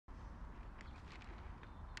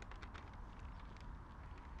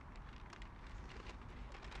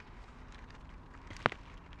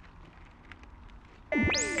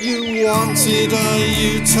You wanted a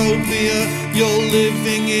utopia, you're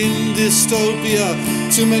living in dystopia.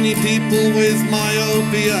 Too many people with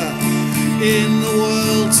myopia in the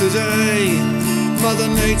world today. Mother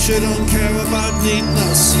Nature don't care about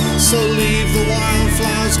neatness, so leave the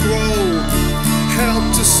wildflowers grow. Help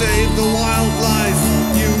to save the wildlife,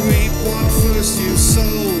 you reap what first you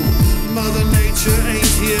sow. Mother Nature ain't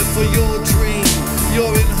here for your dream,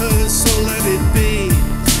 you're in hers, so let it be.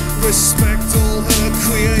 Respect all her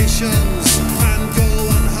creations and go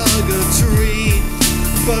and hug a tree.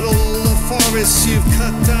 But all the forests you've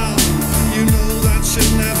cut down, you know that should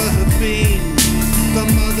never have been. The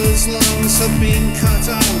mother's lungs have been cut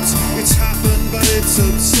out, it's happened but it's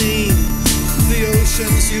obscene. The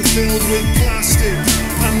oceans you filled with plastic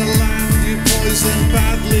and the land you poisoned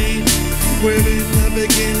badly. We're in the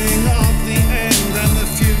beginning of the end and the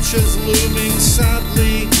future's looming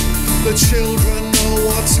sadly. The children know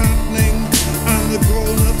what's happening and the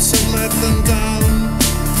grown-ups have let them down.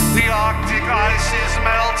 The Arctic ice is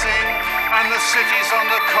melting and the cities on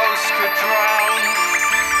the coast could drown.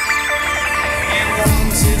 You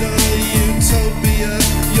wanted a utopia,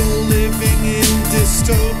 you're living in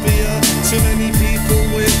dystopia. Too many people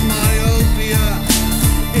with myopia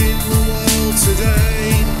in the world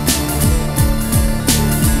today.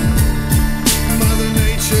 Mother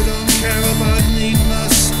Nature don't care about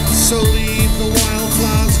neatness, so leave the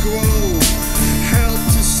wildflowers grow. Help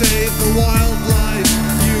to save the wildlife,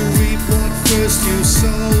 you reap what first you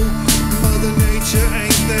sow. Mother Nature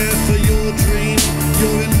ain't there for your dream,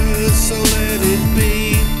 you're in hers, so let it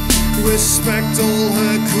be. Respect all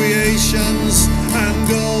her creations and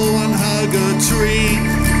go and hug a tree.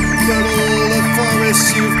 But all the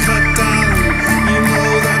forests you've cut down, you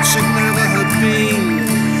know that should never have been.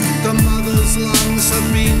 The mother's lungs have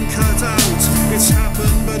been cut out, it's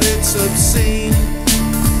happened but it's obscene.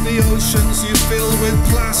 The oceans you filled with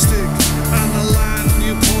plastic and the land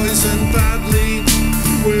you poisoned badly.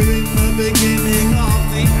 We're in the beginning of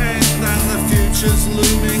the end and the future's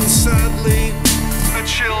looming sadly. The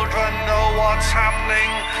children know what's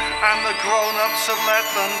happening and the grown-ups have let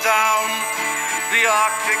them down. The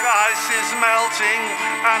Arctic ice is melting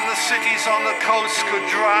and the cities on the coast could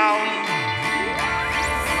drown.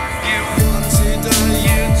 You wanted a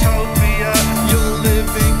utopia.